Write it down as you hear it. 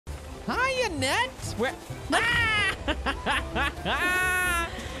Hi, Annette. Where?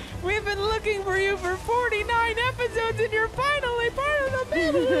 We've been looking for you for 49 episodes, and you're finally part of the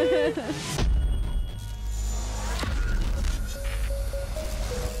family.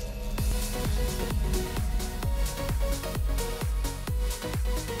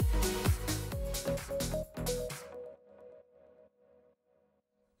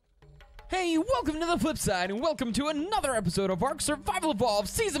 Hey, welcome to the flip side, and welcome to another episode of Ark Survival Evolved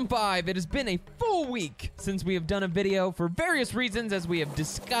Season 5. It has been a full week since we have done a video for various reasons, as we have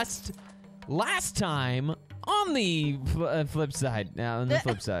discussed last time on the flip side. Now, on the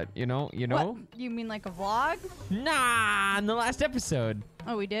flip side, you know? What? You mean like a vlog? Nah, in the last episode.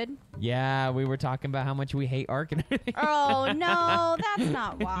 Oh, we did? Yeah, we were talking about how much we hate Ark and everything. Oh, no, that's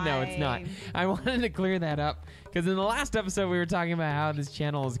not why. No, it's not. I wanted to clear that up, because in the last episode we were talking about how this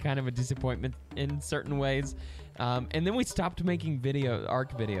channel is kind of a disappointment in certain ways. And then we stopped making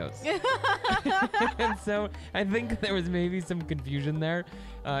Ark videos. And so I think there was maybe some confusion there.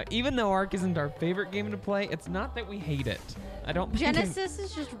 Even though Ark isn't our favorite game to play, it's not that we hate it. I don't think Genesis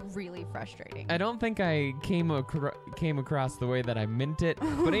is just really frustrating. I don't think I came across the way that I meant it.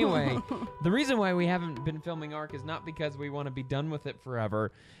 But anyway, the reason why we haven't been filming Ark is not because we want to be done with it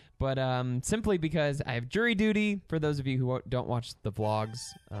forever, but simply because I have jury duty. For those of you who don't watch the vlogs,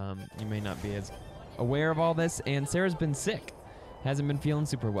 you may not be as aware of all this, and Sarah's been sick. Hasn't been feeling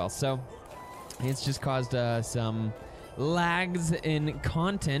super well, so it's just caused some lags in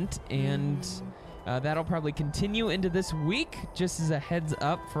content, and that'll probably continue into this week. Just as a heads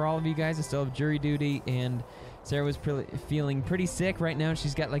up for all of you guys, I still have jury duty, and Sarah was feeling pretty sick. Right now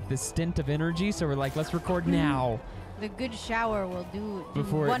she's got like this stint of energy, so we're like, let's record now. The good shower will do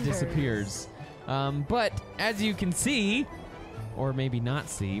before wonders. It disappears. But as you can see, or maybe not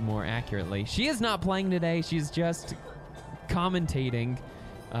see more accurately, she is not playing today. She's just commentating,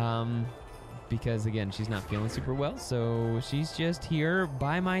 because again, she's not feeling super well, so she's just here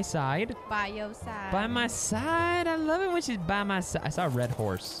by my side. By your side. By my side. I love it when she's by my side. I saw a red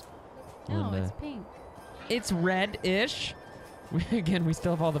horse. No, it's pink. It's red-ish. Again, we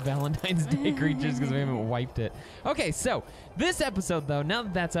still have all the Valentine's Day creatures because we haven't wiped it. Okay, so this episode, though, now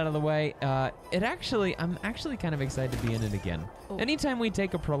that that's out of the way, I'm actually kind of excited to be in it again. Oh. Anytime we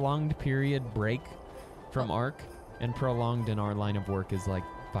take a prolonged period break from Ark, and prolonged in our line of work is like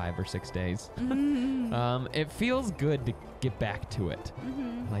 5 or 6 days, it feels good to get back to it.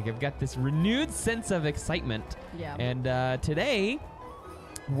 Like, I've got this renewed sense of excitement. Yeah. And today,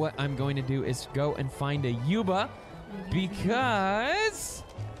 what I'm going to do is go and find a Yuba, because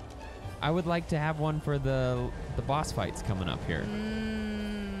I would like to have one for the boss fights coming up here.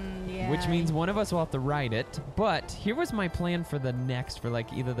 Yeah. Which means one of us will have to ride it. But here was my plan for the next, for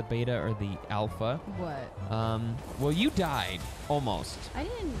like either the beta or the alpha. What? Well, you died almost. I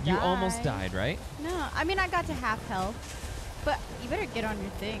didn't die. You almost died, right? No, I mean I got to half health, but you better get on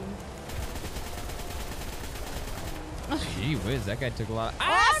your thing. Gee whiz, that guy took a lot of...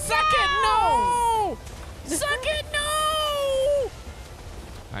 suck it! No! Suck it! No!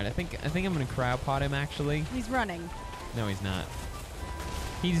 All right, I think I'm gonna cryopod him. Actually, he's running. No, he's not.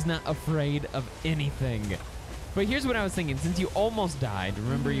 He's not afraid of anything. But here's what I was thinking. Since you almost died,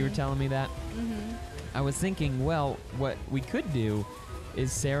 remember you were telling me that? I was thinking, well, what we could do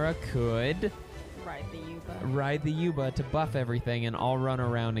is Sarah could ride the Yuba to buff everything, and I'll run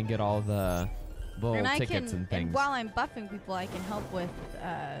around and get all the little tickets and things. And while I'm buffing people, I can help with,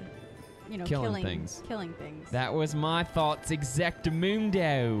 you know, killing things. That was my thoughts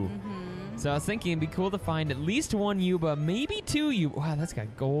exactamundo. So I was thinking it'd be cool to find at least one Yuba, maybe two Yuba. Wow, that's got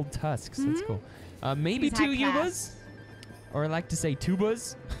gold tusks. That's cool. Maybe He's two high Yubas. class. Or I like to say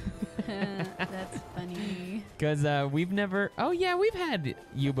tubas. That's funny. Because we've never... Oh, yeah, we've had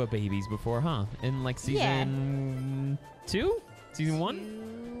Yuba babies before, huh? In like season 2? Season 1? 2,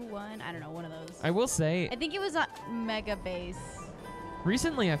 1. I don't know, one of those. I will say... I think it was on Mega Base.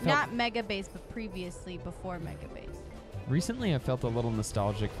 Recently I felt... Not Mega Base, but previously before Mega Base. Recently I felt a little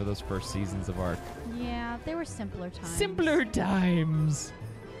nostalgic for those first seasons of Ark. Yeah, they were simpler times. Simpler times!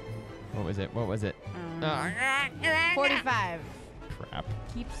 What was it? 45. Crap.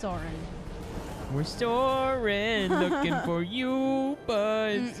 Keep soaring. We're soaring, looking for you,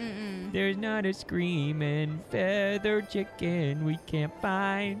 Buzz. There's not a screaming feather chicken we can't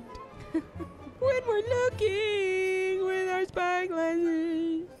find. When we're looking with our spy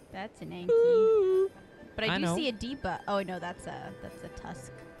glasses. That's an Anki. Ooh. But I do see a Deepa. Oh no, that's a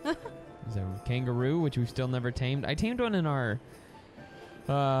tusk. There's a kangaroo, which we've still never tamed. I tamed one in our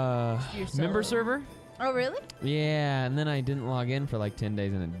member server. Oh, really? Yeah, and then I didn't log in for like 10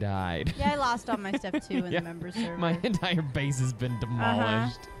 days and it died. Yeah, I lost all my stuff too in the member server. My entire base has been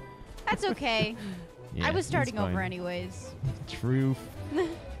demolished. That's okay. Yeah, I was starting over anyways. Truth.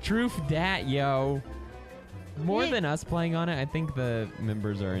 Truth dat, yo. More than us playing on it, I think the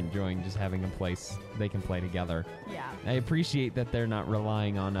members are enjoying just having a place they can play together. Yeah. I appreciate that they're not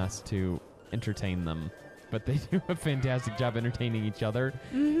relying on us to entertain them, but they do a fantastic job entertaining each other.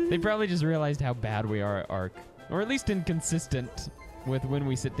 They probably just realized how bad we are at Ark, or at least inconsistent with when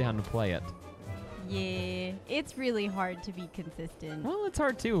we sit down to play it. Yeah, it's really hard to be consistent. Well, it's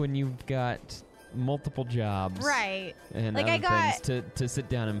hard too when you've got multiple jobs, right? And like other things to sit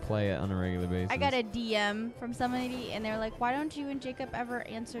down and play it on a regular basis. I got a DM from somebody, and they're like, "Why don't you and Jacob ever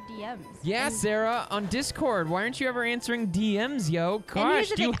answer DMs?" Yeah, and Sarah, on Discord, why aren't you ever answering DMs, yo?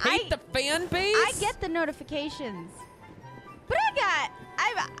 Gosh, do you hate the fan base? I get the notifications, but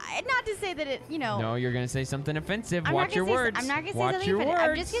I'm not to say that it, No, you're gonna say something offensive. Watch your words. I'm not gonna say something offensive.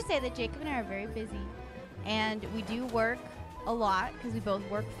 I'm just gonna say that Jacob and I are very busy, and we do work a lot because we both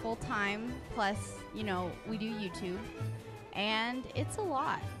work full time. Plus, we do YouTube, and it's a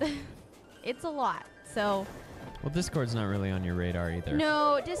lot. It's a lot. So. Well, Discord's not really on your radar either.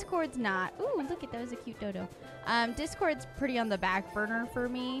 No, Discord's not. Ooh, look at that was a cute dodo. Discord's pretty on the back burner for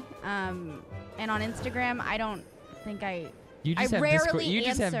me. And on Instagram, I don't think I. You just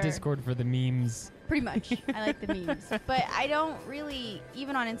have Discord for the memes. Pretty much. I like the memes. But I don't really,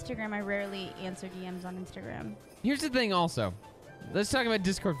 even on Instagram, I rarely answer DMs on Instagram. Here's the thing also. Let's talk about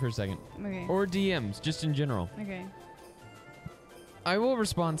Discord for a second. Okay. Or DMs, just in general. Okay. I will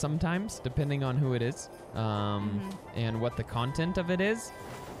respond sometimes, depending on who it is, and what the content of it is.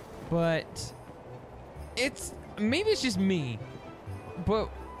 But maybe it's just me, but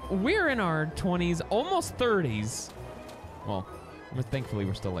we're in our 20s, almost 30s. Well, thankfully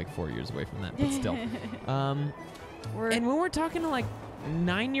we're still like 4 years away from that, but still. And when we're talking to like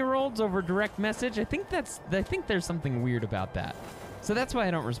 9-year-olds over direct message, I think there's something weird about that. So that's why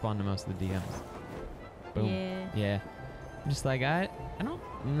I don't respond to most of the DMs. Boom. Yeah. I'm just like, I don't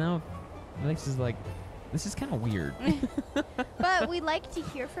know. This is kind of weird. But we like to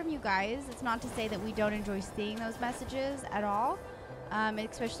hear from you guys. It's not to say that we don't enjoy seeing those messages at all.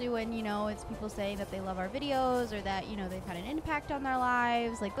 Especially when, it's people saying that they love our videos or that, they've had an impact on their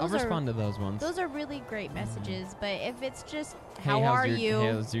lives. Like, I'll respond to those ones. Those are really great messages. But if it's just, how are you?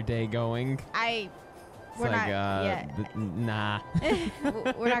 How's your day going? We're not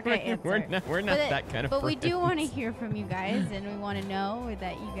going to answer. We're not that kind of But friends. we do want to hear from you guys, and we want to know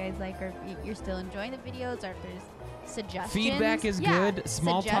that you guys you're still enjoying the videos, or if there's suggestions. Feedback is good.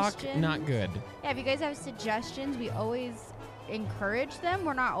 Small talk, not good. Yeah, if you guys have suggestions, we always encourage them.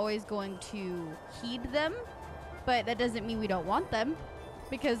 We're not always going to heed them, but that doesn't mean we don't want them,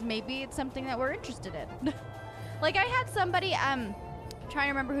 because maybe it's something that we're interested in. Like I had somebody, trying to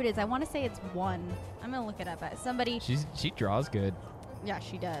remember who it is. I want to say it's one. I'm gonna look it up. Somebody. She draws good. Yeah,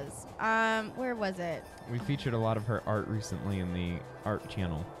 she does. Where was it? We featured a lot of her art recently in the art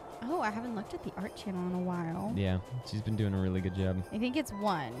channel. Oh, I haven't looked at the art channel in a while. Yeah, she's been doing a really good job. I think it's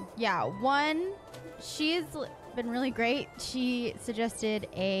one. Yeah, one. She's been really great. She suggested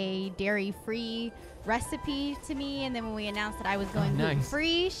a dairy-free recipe to me, and then when we announced that I was going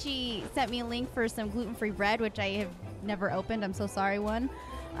gluten-free, she sent me a link for some gluten-free bread, which I have never opened. I'm so sorry, one.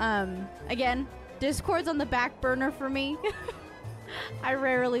 Again, Discord's on the back burner for me. I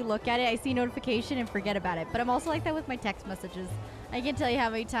rarely look at it. I see notification and forget about it. But I'm also like that with my text messages. I can't tell you how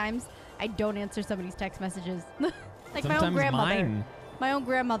many times I don't answer somebody's text messages. Like sometimes my own grandmother. Mine. My own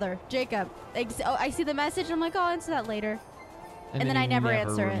grandmother, Jacob. I see the message and I'm like, oh, I'll answer that later. And then I never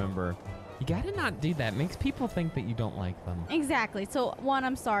answer remember. You gotta not do that. It makes people think that you don't like them. Exactly. So, one,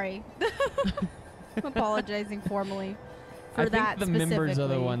 I'm sorry. I'm apologizing formally for that. I think the members are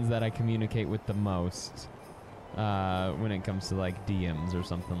the ones that I communicate with the most when it comes to like DMs or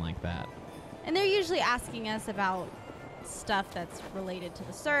something like that. And they're usually asking us about stuff that's related to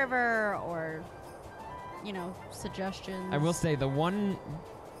the server or, suggestions. I will say the one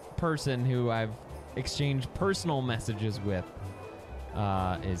person who I've exchanged personal messages with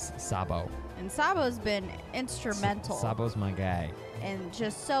is Sabo. And Sabo's been instrumental. Sabo's my guy. And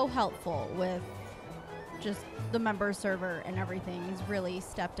just so helpful with just the member server and everything. He's really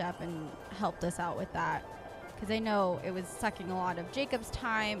stepped up and helped us out with that. Because I know it was sucking a lot of Jacob's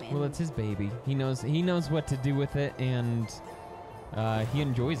time. And well, it's his baby. He knows what to do with it, and he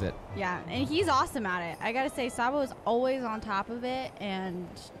enjoys it. Yeah, and he's awesome at it. I gotta say, Sabo is always on top of it, and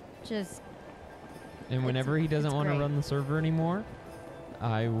just. And whenever he doesn't want to run the server anymore,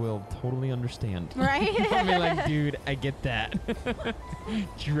 I will totally understand. Right? I'll be like, dude, I get that.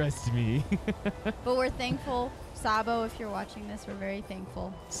 Trust me. But we're thankful. Sabo, if you're watching this, we're very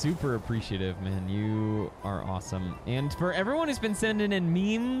thankful. Super appreciative, man. You are awesome. And for everyone who's been sending in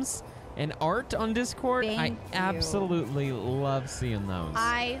memes And art on Discord, I Thank you. absolutely love seeing those.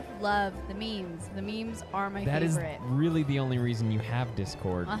 I love the memes. The memes are my That is favorite. really the only reason you have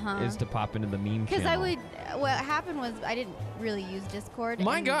Discord is to pop into the meme channel. Because what happened was I didn't really use Discord.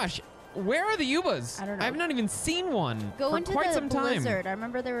 My gosh, where are the Yubas? I don't know. I've not even seen one Go for into quite the some time. blizzard. I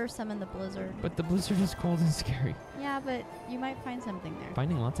remember there were some in the blizzard. But the blizzard is cold and scary. Yeah, but you might find something there.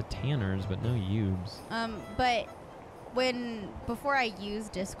 Finding lots of tanners, but no Yubs. But before I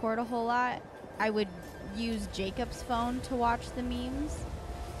used Discord a whole lot, I would use Jacob's phone to watch the memes,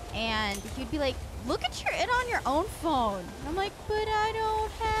 and he'd be like, "Look at it on your own phone." And I'm like, "But I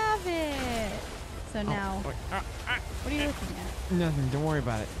don't have it." So now, what are you looking at? Nothing. Don't worry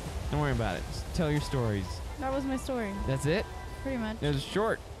about it. Don't worry about it. Just tell your stories. That was my story, That's it? pretty much. It was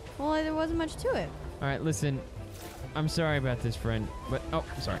short. Well, there wasn't much to it. All right, listen. I'm sorry about this, friend, but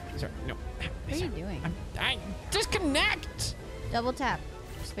sorry. No. What are you doing? I disconnect. Double tap,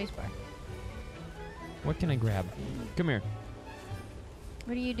 spacebar. What can I grab? Come here.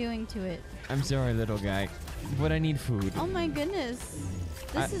 What are you doing to it? I'm sorry, little guy, but I need food. Oh my goodness,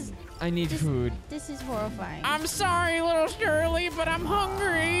 I need food. This is horrifying. I'm sorry, little Shirley, but I'm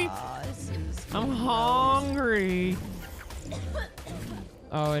hungry. I'm hungry.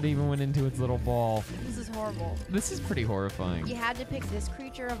 Oh, it even went into its little ball. This is horrible. This is pretty horrifying. You had to pick this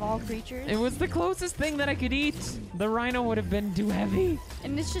creature of all creatures. It was the closest thing that I could eat. The rhino would have been too heavy.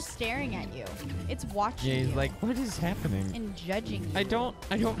 And it's just staring at you. It's watching you. Yeah, he's like, what is happening? And judging you. I don't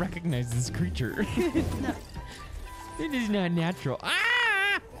recognize this creature. No, It is not natural.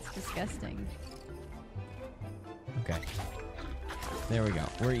 Ah! it's disgusting. Okay. There we go.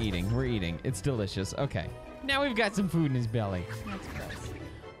 We're eating. It's delicious. Okay. Now we've got some food in his belly. That's gross.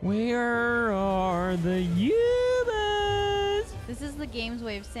 Where are the Yubas? This is the game's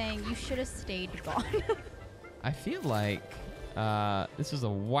way of saying you should have stayed gone. I feel like this was a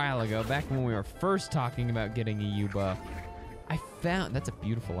while ago, back when we were first talking about getting a Yuba. That's a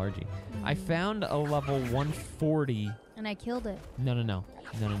beautiful RG. I found a level 140. And I killed it. No.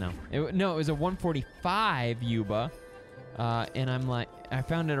 It was a 145 Yuba. And I'm like, I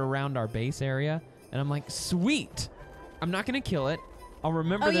found it around our base area. And I'm like, sweet. I'm not going to kill it. I'll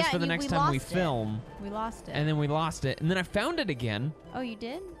remember this for the next time we film. We lost it. And then we lost it. And then I found it again. Oh, you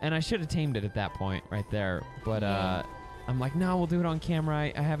did? And I should have tamed it at that point right there. But I'm like, no, we'll do it on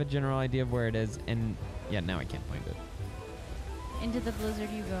camera. I have a general idea of where it is. And yeah, now I can't find it. Into the blizzard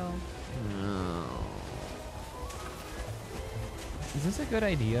you go. No. Is this a good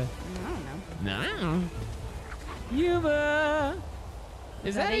idea? I don't know. No. Yuba.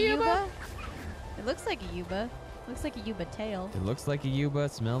 Is that a Yuba? It looks like a Yuba. Looks like a Yuba tail. It looks like a Yuba.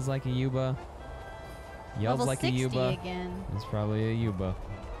 Smells like a Yuba. Yells Level like 60 a Yuba. again. It's probably a Yuba. All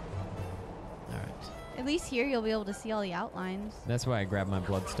right. At least here you'll be able to see all the outlines. That's why I grabbed my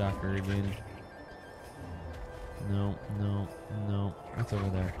Bloodstalker again. No. What's over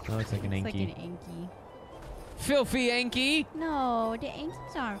there? That looks like an It's Anki. like an Anki. Filthy Anki! No, the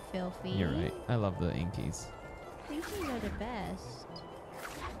Ankies aren't filthy. You're right. I love the Ankies. Ankies are the best.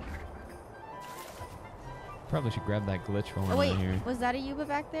 Probably should grab that glitch while Oh I'm wait, in here. was that a Yuba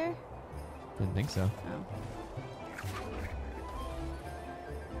back there? Didn't think so. Oh.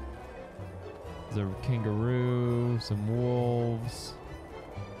 There's a kangaroo, some wolves,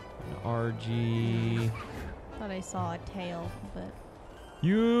 an RG. Thought I saw a tail, but.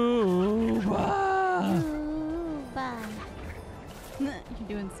 Yuba! Yuba. You're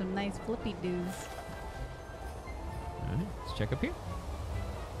doing some nice flippy doos. Alright, let's check up here.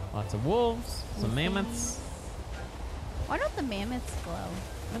 Lots of wolves, some mammoths. Why don't the mammoths glow?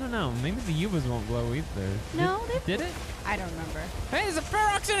 I don't know. Maybe the Yubas won't glow either. No, Did it? I don't remember. Hey, there's a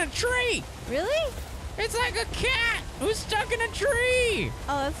ferox in a tree! Really? It's like a cat who's stuck in a tree!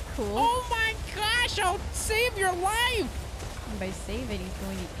 Oh, that's cool. Oh my gosh, I'll save your life! And by save it, he's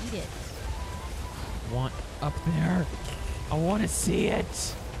going to eat it. Want up there. I want to see it.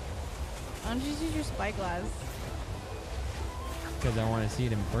 Why don't you just use your spyglass? Because I want to see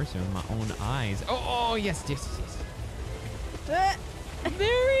it in person with my own eyes. Oh, yes. There There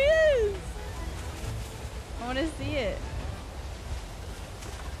he is! I want to see it.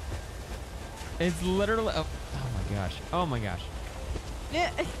 It's literally... Oh my gosh.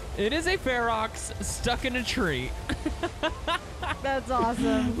 It is a ferox stuck in a tree. That's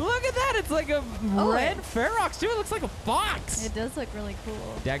awesome. Look at that. It's like a red ferox, too. It looks like a fox. It does look really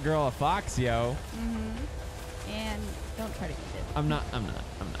cool. That girl a fox, yo. Mm-hmm. And don't try to eat it. I'm not. I'm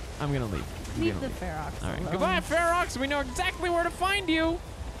going to leave. Leave the ferox All right. alone. Goodbye, ferox. We know exactly where to find you.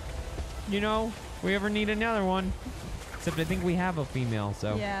 You know, if we ever need another one. Except I think we have a female,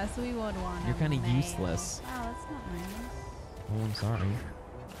 so. Yeah, so we would want You're a kind of male. useless. Oh, that's not nice. Oh, I'm sorry.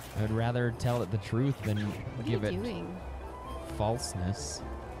 I would rather tell it the truth than give it falseness.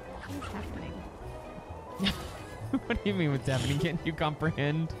 What's happening? What do you mean what's happening? Can't you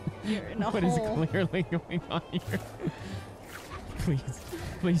comprehend? You're in a what hole. is clearly going on here? Please,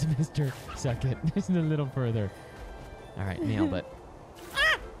 please, mister, suck it. Just a little further. All right, nailed it.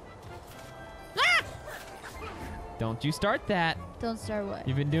 Don't you start that. Don't start what?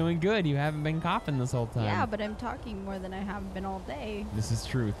 You've been doing good. You haven't been coughing this whole time. Yeah, but I'm talking more than I have been all day. This is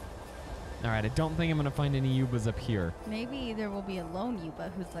truth. All right, I don't think I'm going to find any Yubas up here. Maybe there will be a lone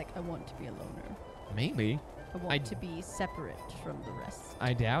Yuba who's like, I want to be a loner. Maybe. I want to be separate from the rest.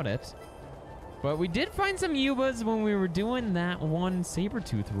 I doubt it. But we did find some Yubas when we were doing that one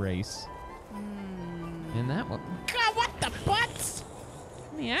Sabertooth race. And that one... God, what the butts?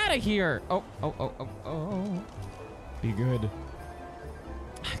 Get me out of here. Oh. Be good.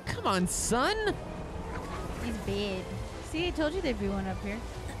 Come on, son. He's big. See, I told you there'd be one up here.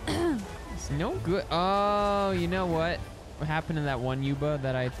 It's no good. Oh, you know what? What happened to that one Yuba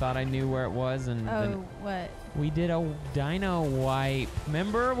that I thought I knew where it was? And oh, what? We did a dino wipe.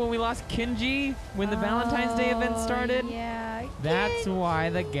 Remember when we lost Kinji when the Valentine's Day event started? Yeah. That's why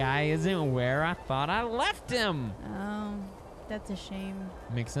the guy isn't where I thought I left him. Oh, that's a shame.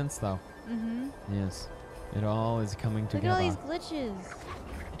 Makes sense though. Mm-hmm. Yes. It all is coming together. Look at all these glitches.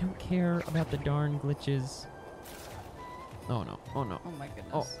 I don't care about the darn glitches. Oh no. Oh no. Oh my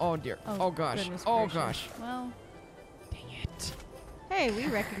goodness. Oh dear. Oh gosh. Oh gosh. Well. Dang it. Hey, we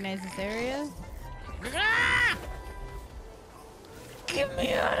recognize this area. Ah! Get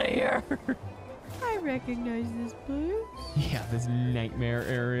me out of here. I recognize this place. Yeah, this nightmare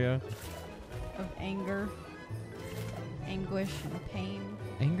area. Of anger, anguish, and pain.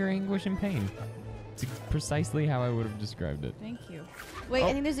 Anger, anguish, and pain. It's precisely how I would have described it. Thank you. Wait,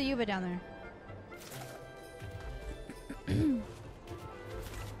 I think there's a Yuba down there.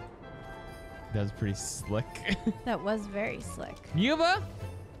 That was pretty slick. That was very slick. Yuba?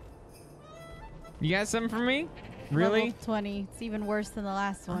 You got something for me? Really? Level 20. It's even worse than the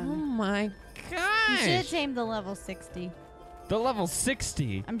last Oh one. my gosh. You should have tamed the level 60. The level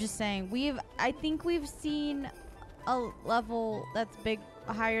 60? I'm just saying. I think we've seen a level that's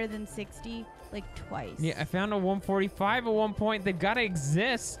higher than 60 like twice. Yeah, I found a 145 at one point. They've got to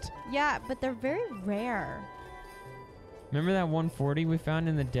exist. Yeah, but they're very rare. Remember that 140 we found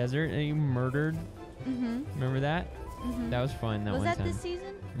in the desert that you murdered? Mm-hmm. Remember that? Mm-hmm. That was fun that was one that time. this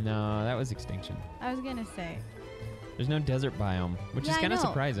season? No, that was Extinction. I was gonna say. There's no desert biome, which is kind of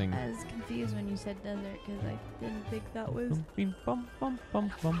surprising. I was confused when you said desert because I didn't think that was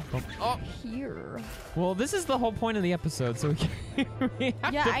here. Well, this is the whole point of the episode, so we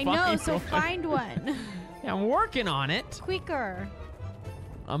have yeah, to I find know. So one. find one. Yeah, I'm working on it. Quicker.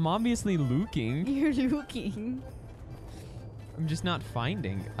 I'm obviously looking. You're looking. I'm just not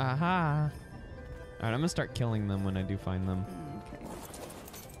finding. Aha. All right, I'm gonna start killing them when I do find them. Okay.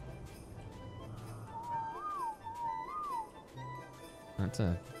 That's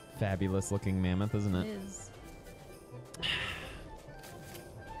a fabulous looking mammoth, isn't it? It is.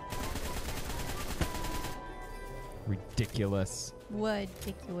 Ridiculous.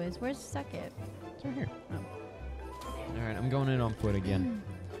 Ridiculous. Where's Suckit? It's right here. Oh. All right, I'm going in on foot again.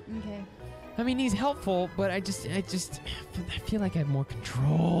 Okay. I mean, he's helpful, but I feel like I have more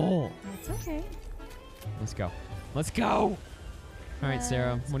control. That's okay. Let's go. Let's go. All right,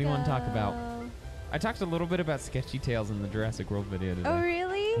 Sarah, what do you want to talk about? Go. I talked a little bit about Sketchy Tales in the Jurassic World video today. Oh,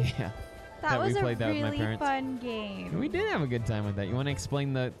 really? Yeah. That was we a played that with my really parents. fun game. We did have a good time with that. You want to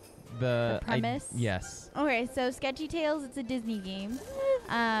explain the premise? Yes. Okay, so Sketchy Tales, it's a Disney game.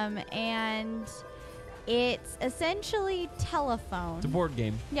 And it's essentially telephone. It's a board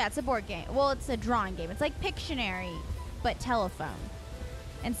game. Yeah, it's a board game. Well, it's a drawing game. It's like Pictionary, but telephone.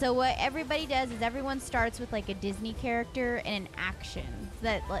 And so what everybody does is everyone starts with like a Disney character and an action.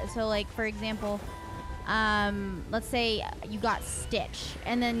 So like, for example, let's say you got Stitch,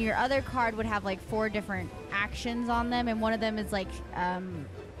 and then your other card would have like 4 different actions on them, and one of them is like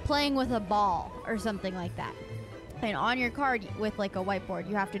playing with a ball or something like that. And on your card with like a whiteboard,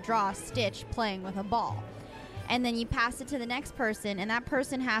 you have to draw Stitch playing with a ball. And then you pass it to the next person, and that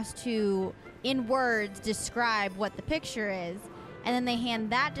person has to, in words, describe what the picture is. And then they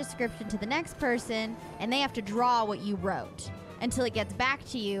hand that description to the next person, and they have to draw what you wrote until it gets back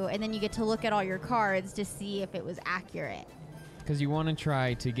to you, and then you get to look at all your cards to see if it was accurate. Because you want to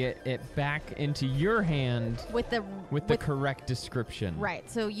try to get it back into your hand with the correct description. Right.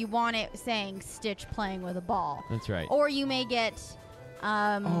 So you want it saying Stitch playing with a ball. That's right. Or you may get...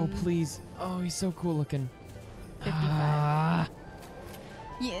 oh, please. Oh, he's so cool looking. 55.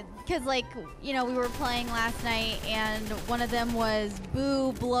 Yeah, because, like, you know, we were playing last night, and one of them was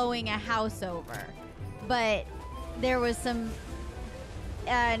Boo blowing a house over. But there was some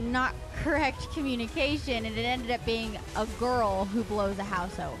not correct communication, and it ended up being a girl who blows a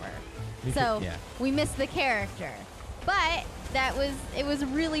house over. So we missed the character. But it was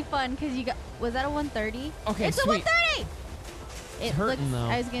really fun because you got, was that a 130? Okay, it's sweet. a 130! It's hurting, though.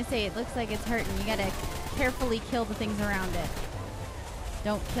 I was going to say, it looks like it's hurting. You got to carefully kill the things around it.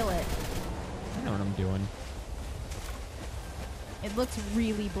 Don't kill it. I know what I'm doing. It looks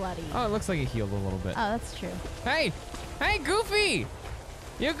really bloody. Oh, it looks like it healed a little bit. Oh, that's true. Hey! Hey, Goofy!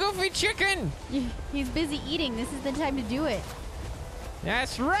 You goofy chicken! He's busy eating. This is the time to do it.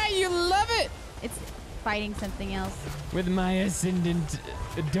 That's right, you love it! It's fighting something else. With my ascendant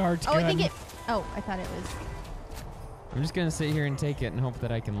dart gun. I think it... Oh, I thought it was... I'm just gonna sit here and take it and hope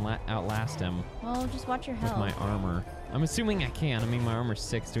that I can outlast him. Well, just watch your health. With my armor. I'm assuming I can. I mean, my armor's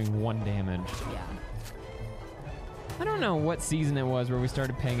 6, doing 1 damage. Yeah. I don't know what season it was where we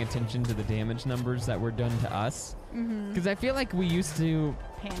started paying attention to the damage numbers that were done to us. Because I feel like we used to...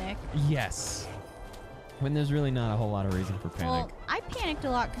 Panic. Yes. When there's really not a whole lot of reason for panic. Well, I panicked a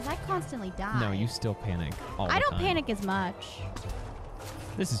lot because I constantly die. No, you still panic all the time. I don't panic as much.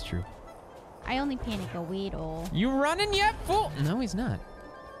 This is true. I only panic a wheedle. You running yet, fool? No, he's not.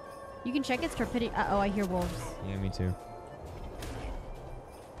 You can check its torpedo. Uh-oh, I hear wolves. Yeah, me too.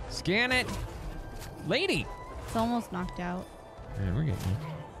 Scan it. Lady. It's almost knocked out. Man, we're getting you.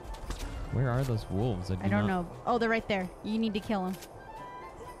 Where are those wolves? I don't know. Oh, they're right there. You need to kill them.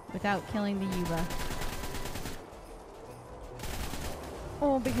 Without killing the Yuba.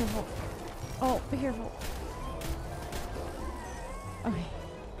 Oh, be careful. Oh, be careful. Okay.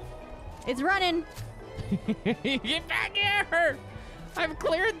 It's running. Get back here! I've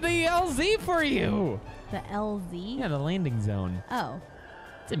cleared the LZ for you. The LZ? Yeah, the landing zone. Oh.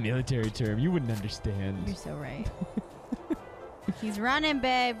 It's a military term. You wouldn't understand. You're so right. He's running,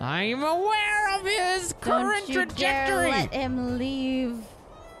 babe. I'm aware of his current Don't you trajectory. Dare let him leave.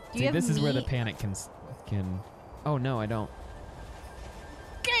 See, this is where the panic can. Oh no, I don't.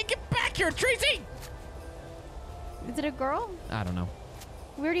 Okay, get back here, Tracy. Is it a girl? I don't know.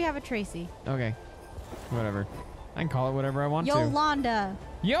 We already have a Tracy. Okay, whatever. I can call it whatever I want to. Yolanda.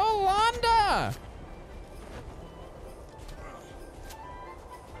 Yolanda.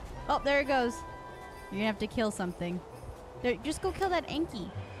 Oh, there it goes. You're gonna have to kill something. There, just go kill that Enki.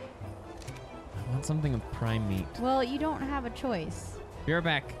 I want something with prime meat. Well, you don't have a choice. Be right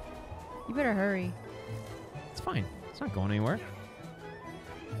back. You better hurry. It's fine. It's not going anywhere.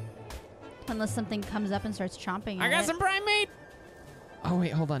 Unless something comes up and starts chomping at I got it. some prime meat. Oh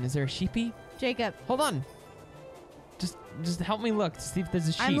wait, hold on. Is there a sheepy? Jacob. Hold on. Just help me look to see if there's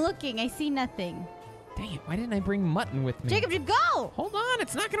a sheep. I'm looking. I see nothing. Dang it, why didn't I bring mutton with me? Jacob, just go! Hold on,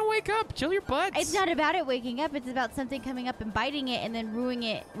 it's not going to wake up. Chill your butts. It's not about it waking up. It's about something coming up and biting it and then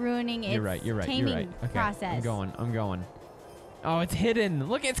ruining its taming Okay, process. I'm going. Oh, it's hidden.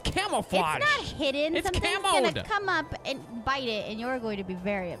 Look, it's camouflage. It's not hidden. It's Something's camoed. going to come up and bite it, and you're going to be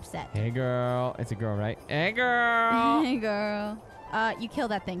very upset. Hey, girl. It's a girl, right? Hey, girl. Hey, girl. You kill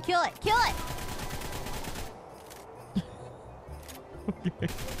that thing. Kill it. Kill it! Okay.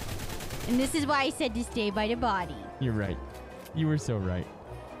 And this is why I said to stay by the body. You're right. You were so right.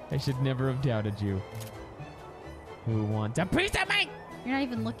 I should never have doubted you. Who wants a piece of me? You're not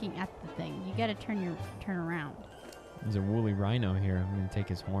even looking at the thing. You gotta turn around. There's a woolly rhino here. I'm gonna take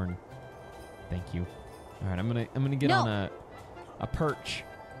his horn. Thank you. All right, I'm gonna get on a perch,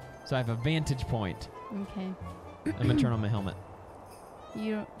 so I have a vantage point. Okay. I'm gonna turn on my helmet. Do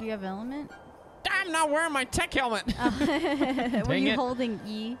you have element? I'm not wearing my tech helmet. Were you holding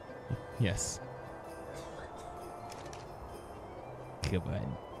E? Yes. Come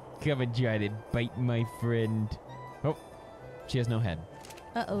on. Come and try to bite my friend. Oh, she has no head.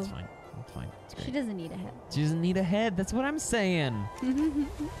 Uh-oh. It's fine. It's fine. It's great. She doesn't need a head. She doesn't need a head. That's what I'm saying.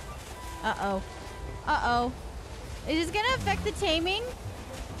 Uh-oh. Uh-oh. Is this gonna affect the taming?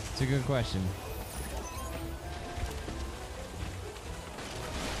 It's a good question.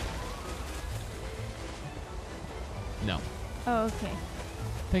 No. Oh, okay.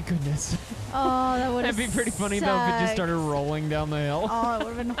 Thank goodness. Oh, that would have That'd be pretty funny though if it just started rolling down the hill. Oh, it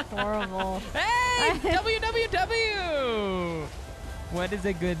would have been horrible. Hey! WWW! What is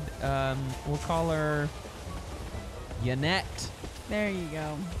a good, we'll call her Yanette. There you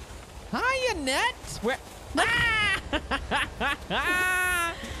go. Hi, Yanette! Where?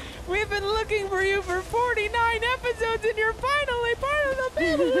 Ah! We've been looking for you for 49 episodes and you're finally part of the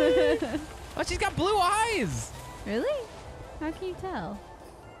family! Oh, she's got blue eyes! Really? How can you tell?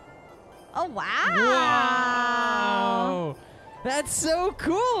 Oh, wow. Wow! That's so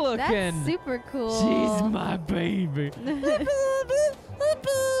cool looking. That's super cool. She's my baby.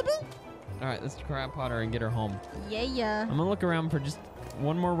 All right, let's crab pot her and get her home. Yeah. I'm gonna look around for just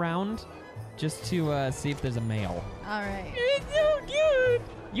one more round, just to see if there's a male. All right. It's so cute.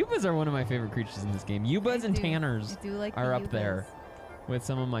 Yubas are one of my favorite creatures in this game. Yubas and tanners are up there with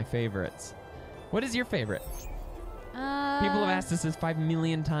some of my favorites. What is your favorite? People have asked us this 5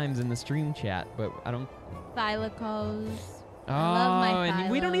 million times in the stream chat, but I don't. Thylacos. Oh, I love my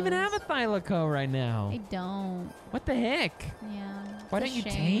and we don't even have a Thylaco right now. I don't. What the heck? Yeah. Why don't you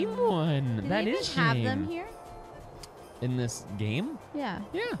tame one? Do That they is even have them here? In this game? Yeah.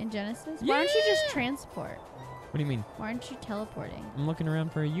 Yeah. In Genesis? Yeah. Why don't you just transport? What do you mean? Why aren't you teleporting? I'm looking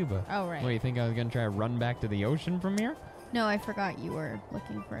around for a Yuba. Oh, right. What, you think I was going to try to run back to the ocean from here? No, I forgot you were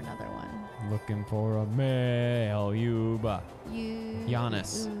looking for another one. Looking for a male Yuba.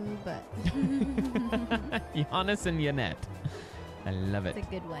 Giannis. But Giannis and Yanette. I love it. it's a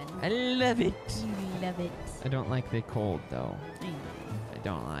good one. I love it. You love it. I don't like the cold, though. I know. I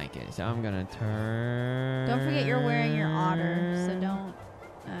don't like it. So I'm going to turn. Don't forget you're wearing your otter, so don't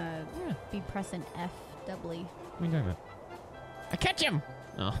be pressing F doubly. What are you talking about? I catch him!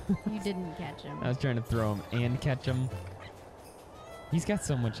 Oh. You didn't catch him. I was trying to throw him and catch him. He's got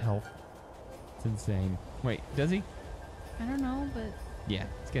so much health. It's insane. Wait, does he? I don't know, but Yeah,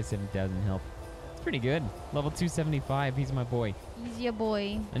 he's got 7,000 health. It's pretty good. Level 275. He's my boy. he's your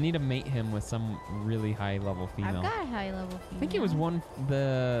boy. I need to mate him with some really high level female. I've got a high level female. I think it was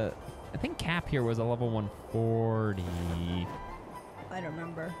I think Cap here was a level 140. I don't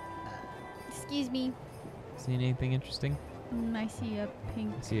remember. Excuse me. See anything interesting? I see a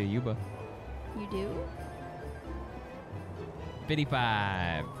pink. I see a Yuba. You do?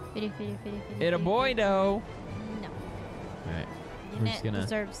 55. Fitty. It a boy, though. No. All right. We're just Yanette gonna.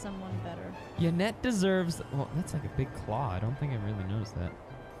 deserves someone better. Yanette deserves. Well, that's like a big claw. I don't think I really noticed that.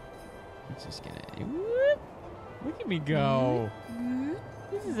 It's just gonna. Whoop. Look at me go. Mm-hmm.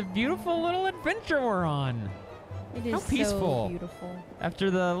 This is a beautiful little adventure we're on. It is How peaceful. so beautiful.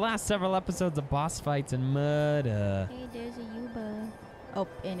 After the last several episodes of boss fights and murder. Hey, there's a Yuba. Oh,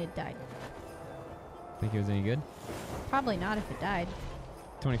 and it died. Think it was any good? Probably not if it died.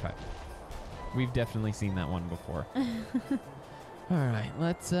 25. We've definitely seen that one before. All right,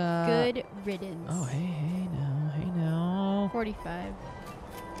 let's. Good riddance. Oh, hey now. 45.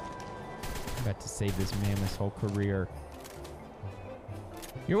 I'm about to save this man his whole career.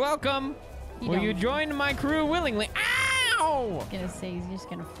 You're welcome. Will you join my crew willingly? Ow! I was gonna say he's just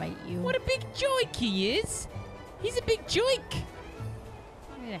gonna fight you. What a big joik he is. He's a big joik.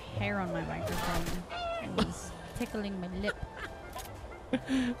 I got a hair on my microphone. It was tickling my lip.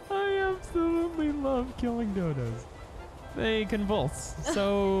 I absolutely love killing dodos. They convulse.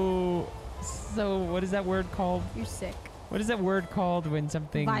 So what is that word called? You're sick. What is that word called when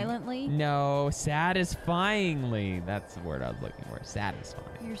something... Violently? No, satisfyingly. That's the word I was looking for. Satisfying.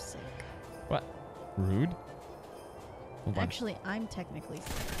 You're sick. What? Rude? Hold on. Actually, I'm technically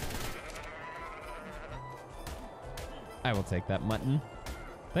sick. I will take that mutton.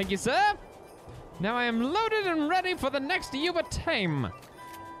 Thank you, sir. Now I am loaded and ready for the next Yuba tame,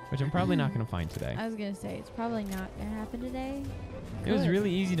 which I'm probably not going to find today. I was gonna say it's probably not gonna happen today. It was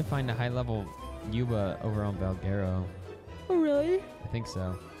really easy to find a high-level Yuba over on Valguero. Oh, really? I think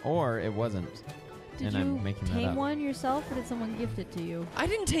so. Or it wasn't. Did and you I'm making that tame up. one yourself, or did someone gift it to you? I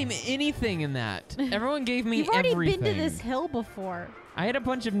didn't tame anything in that. Everyone gave me You've already everything. been to this hill before. I had a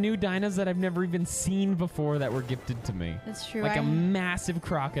bunch of new dinos that I've never even seen before that were gifted to me. That's true. Like a massive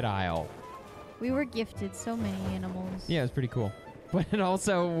crocodile. We were gifted so many animals. Yeah, it was pretty cool. But it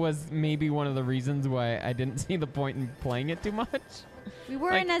also was maybe one of the reasons why I didn't see the point in playing it too much. We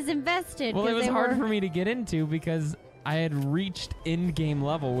weren't as invested. Well, it was they hard were... for me to get into because I had reached in-game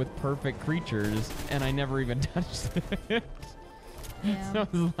level with perfect creatures, and I never even touched it. Yeah. So I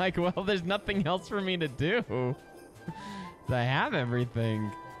was like, well, there's nothing else for me to do. So I have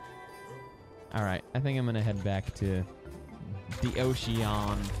everything. All right, I think I'm going to head back to the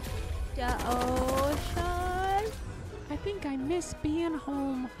ocean. The ocean. I think I miss being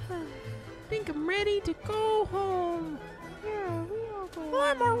home. I think I'm ready to go home. Yeah, we all go.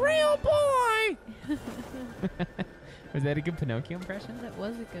 I'm a real boy. Was that a good Pinocchio impression? That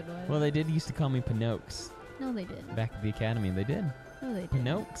was a good one. Well, they did used to call me Pinocchio. No, they didn't. Back at the academy, they did. No, they didn't.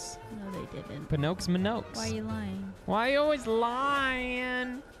 Pinocchio. No, they didn't. Pinocchio Minokes. Why are you lying? Why are you always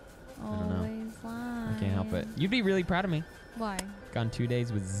lying? don't know. Always lying. I can't help it. You'd be really proud of me. Why? Gone 2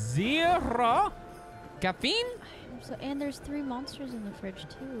 days with 0 caffeine. I'm So, and there's 3 monsters in the fridge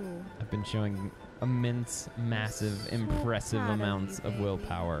too. I've been showing immense, massive, so impressive proud of amounts you, of baby.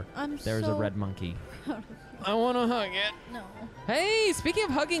 willpower. There's a red monkey. proud of you. I want to hug it. No. Hey, speaking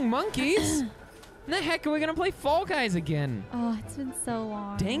of hugging monkeys, when the heck are we going to play Fall Guys again? Oh, it's been so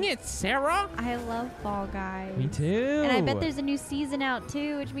long. Dang it, Sarah. I love Fall Guys. Me too. And I bet there's a new season out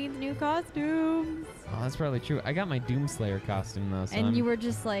too, which means new costumes. Oh, that's probably true. I got my Doomslayer costume though, so And you were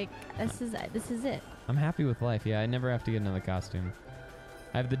just like, this is it. I'm happy with life. Yeah, I never have to get another costume.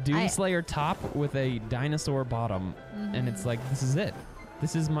 I have the Doomslayer top with a dinosaur bottom, and it's like, this is it.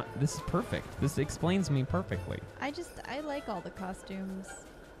 This is perfect. This explains me perfectly. I like all the costumes.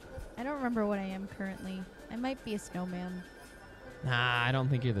 I don't remember what I am currently. I might be a snowman. Nah, I don't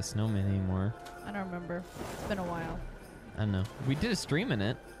think you're the snowman anymore. I don't remember. It's been a while. I don't know. We did a stream in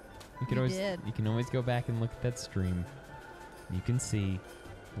it. You can always go back and look at that stream. You can see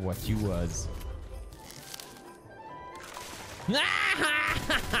what you was.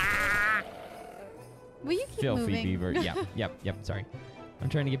 Will you keep Filthy moving? beaver. Yep. Sorry. I'm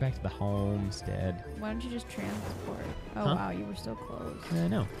trying to get back to the homestead. Why don't you just transport? Oh, Huh? wow, you were so close. Yeah, I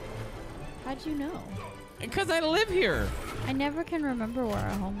know. How'd you know? Because I live here. I never can remember where our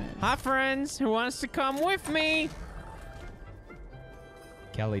home is. Hi, friends. Who wants to come with me?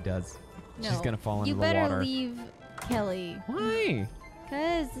 Kelly does. No, She's going to fall into you the better water. leave Kelly. Why?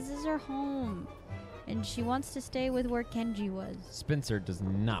 Because this is her home. And she wants to stay with where Kenji was. Spencer does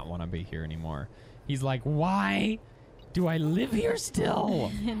not want to be here anymore. He's like, why do I live here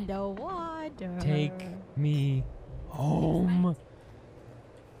still? In the water. Take me home.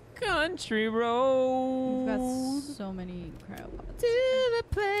 Country road. We've got so many cryo pots. To the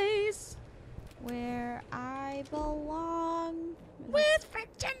place Where I belong. with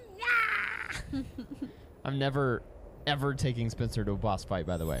Virginia. I'm never, ever taking Spencer to a boss fight,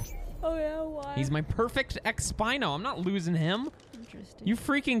 by the way. Oh, yeah, why? He's my perfect ex-Spino. I'm not losing him. Interesting. You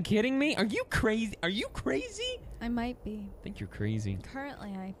freaking kidding me? Are you crazy? Are you crazy? I might be. I think you're crazy. Currently,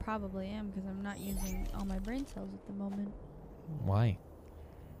 I probably am because I'm not using all my brain cells at the moment. Why?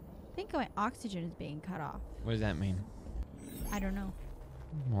 I think my oxygen is being cut off. What does that mean? I don't know.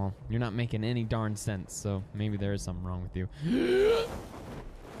 Well, you're not making any darn sense, so maybe there is something wrong with you.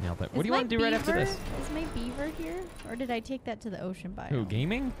 Nailed it. What do you want to do right after this? Is my beaver here? Or did I take that to the ocean biome? Who,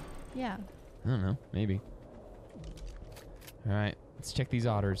 gaming? Yeah. I don't know. Maybe. All right. Let's check these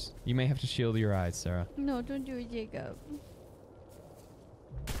otters. You may have to shield your eyes, Sarah. No, don't do it, Jacob.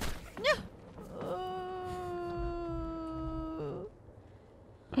 No!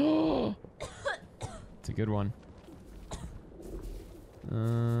 It's a good one.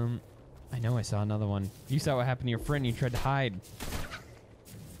 I know I saw another one. You saw what happened to your friend. You tried to hide.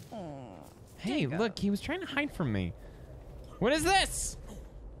 Hey, Jacob. look. He was trying to hide from me. What is this?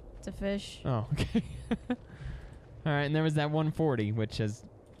 It's a fish. Oh, okay. All right, and there was that 140, which is...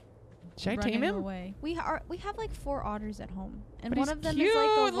 Should I tame him? Away. We have like 4 otters at home, and But one he's of them cute. is like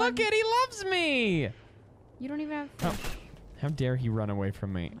a Look one. at, he loves me. You don't even have Oh, fish. how dare he run away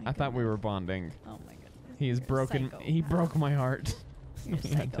from me? My I thought we goodness. were bonding. Oh my goodness. He is You're a broken. He psychopath. broke my heart. You're a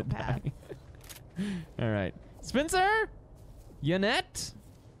He had to psychopath. die. All right, Spencer, Yanette,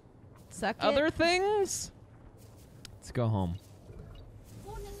 Suck it. other things. Let's go home.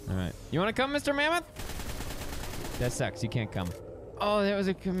 All right, you want to come, Mr. Mammoth? That sucks. You can't come. Oh, that was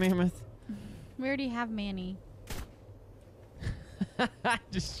a mammoth. We already have Manny.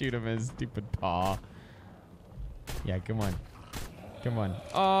 Just shoot him in his stupid paw. Yeah, come on. Come on.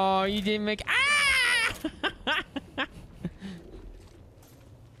 Oh, you didn't make... Ah!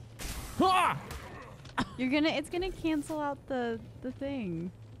 Ah! It's gonna cancel out the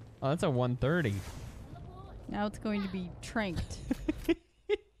thing. Oh, that's a 130. Now it's going to be tranked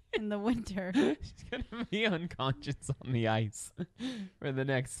in the winter. She's going to be unconscious on the ice for the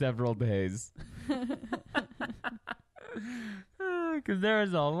next several days. Because there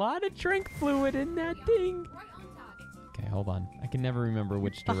is a lot of drink fluid in that thing. Okay, hold on. I can never remember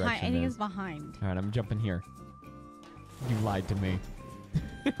which direction I think it it's is. behind. All right, I'm jumping here. You lied to me.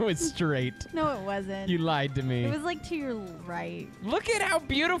 It was straight. No, it wasn't. You lied to me. It was like to your right. Look at how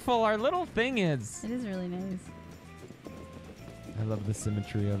beautiful our little thing is. It is really nice. I love the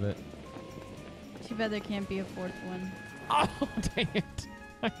symmetry of it. Too bad there can't be a 4th one. Oh, dang it.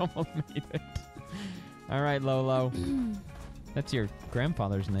 I almost made it. All right, Lolo. That's your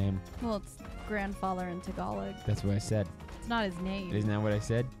grandfather's name. Well, it's grandfather in Tagalog. That's what I said. It's not his name. Isn't that what I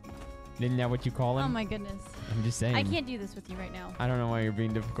said? Isn't that what you call him? Oh my goodness. I'm just saying. I can't do this with you right now. I don't know why you're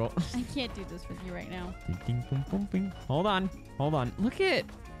being difficult. I can't do this with you right now. Ding, ding, boom, boom, bing. Hold on. Hold on. Look at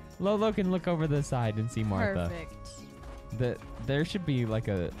Lolo can look over the side and see Martha. Perfect. There should be like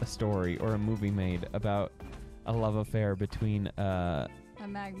a story or a movie made about a love affair between a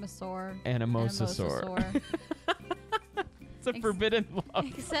magmasaur and a mosasaur. It's a forbidden love.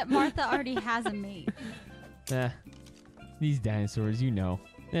 Except Martha already has a mate. These dinosaurs, you know,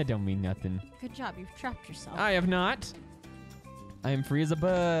 that don't mean nothing. Good job, you've trapped yourself. I have not. I am free as a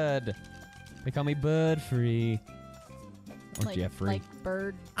bud. They call me Bud Free. Or like, Jeffrey. Like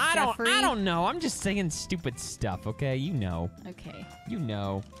Bird I Jeffrey? don't know. I'm just saying stupid stuff, okay? You know. Okay. You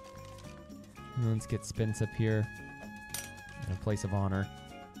know. Let's get Spence up here. In a place of honor.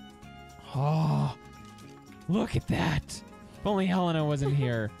 Oh, look at that. If only Helena wasn't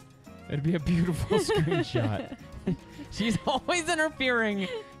here. It'd be a beautiful screenshot. She's always interfering.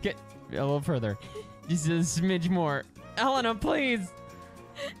 Get a little further. Just a smidge more. Helena, please.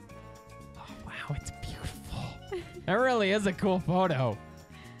 Oh, wow, it's beautiful. That really is a cool photo.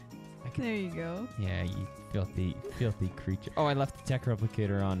 There you go. Yeah, you filthy, filthy creature. Oh, I left the tech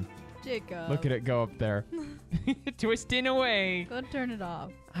replicator on. Jacob. Look at it go up there. Twisting away. Go turn it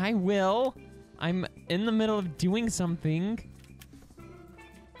off. I will. I'm in the middle of doing something.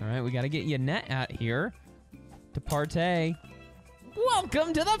 All right, we got to get you net out here to partay.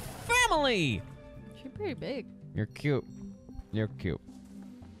 Welcome to the family. She's pretty big. You're cute. You're cute.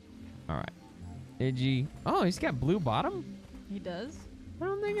 All right. Iggy. Oh, he's got blue bottom? He does? I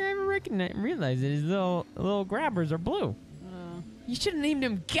don't think I ever realized that his little grabbers are blue. You should have named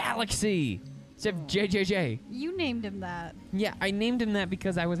him Galaxy instead of JJJ. You named him that. Yeah, I named him that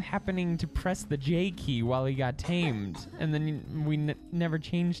because I was happening to press the J key while he got tamed, and then we never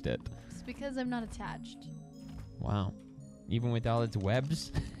changed it. It's because I'm not attached. Wow. Even with all its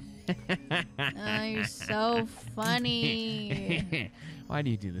webs? Oh, you're so funny. Why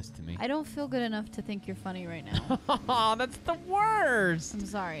do you do this to me? I don't feel good enough to think you're funny right now. Oh, that's the worst. I'm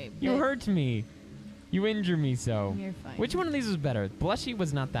sorry. You hurt me. You injure me so. You're fine. Which one of these was better? Blushy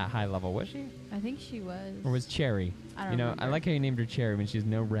was not that high level, was she? I think she was. Or was Cherry? I don't You know, remember. I like how you named her Cherry when she has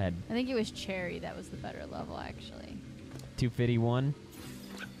no red. I think it was Cherry that was the better level, actually. 251.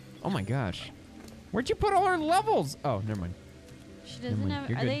 Oh my gosh. Where'd you put all her levels? Oh, never mind. She doesn't mind. have.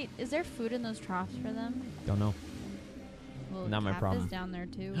 You're Are good. they? Is there food in those troughs for them? Don't know. Well, Not my Cap problem. is down there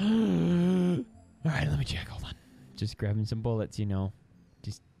too. All right, let me check. Hold on. Just grabbing some bullets, you know.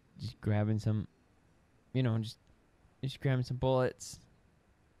 Just grabbing some, you know, just grabbing some bullets.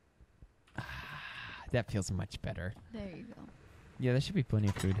 Ah, that feels much better. There you go. Yeah, there should be plenty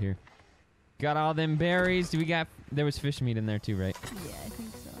of food here. Got all them berries. There was fish meat in there too, right? Yeah, I think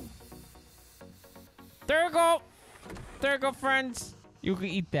so. There you go. There you go, friends. You can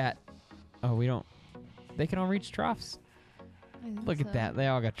eat that. Oh, we don't. They can all reach troughs. Look at that. They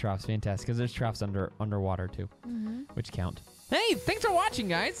all got troughs. Fantastic. Because there's troughs underwater too, which count. Hey, thanks for watching,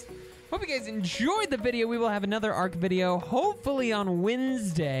 guys. Hope you guys enjoyed the video. We will have another ARC video, hopefully on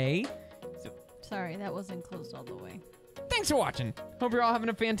Wednesday. Sorry, that wasn't closed all the way. Thanks for watching. Hope you're all having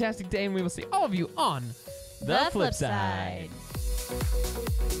a fantastic day, and we will see all of you on the flip side.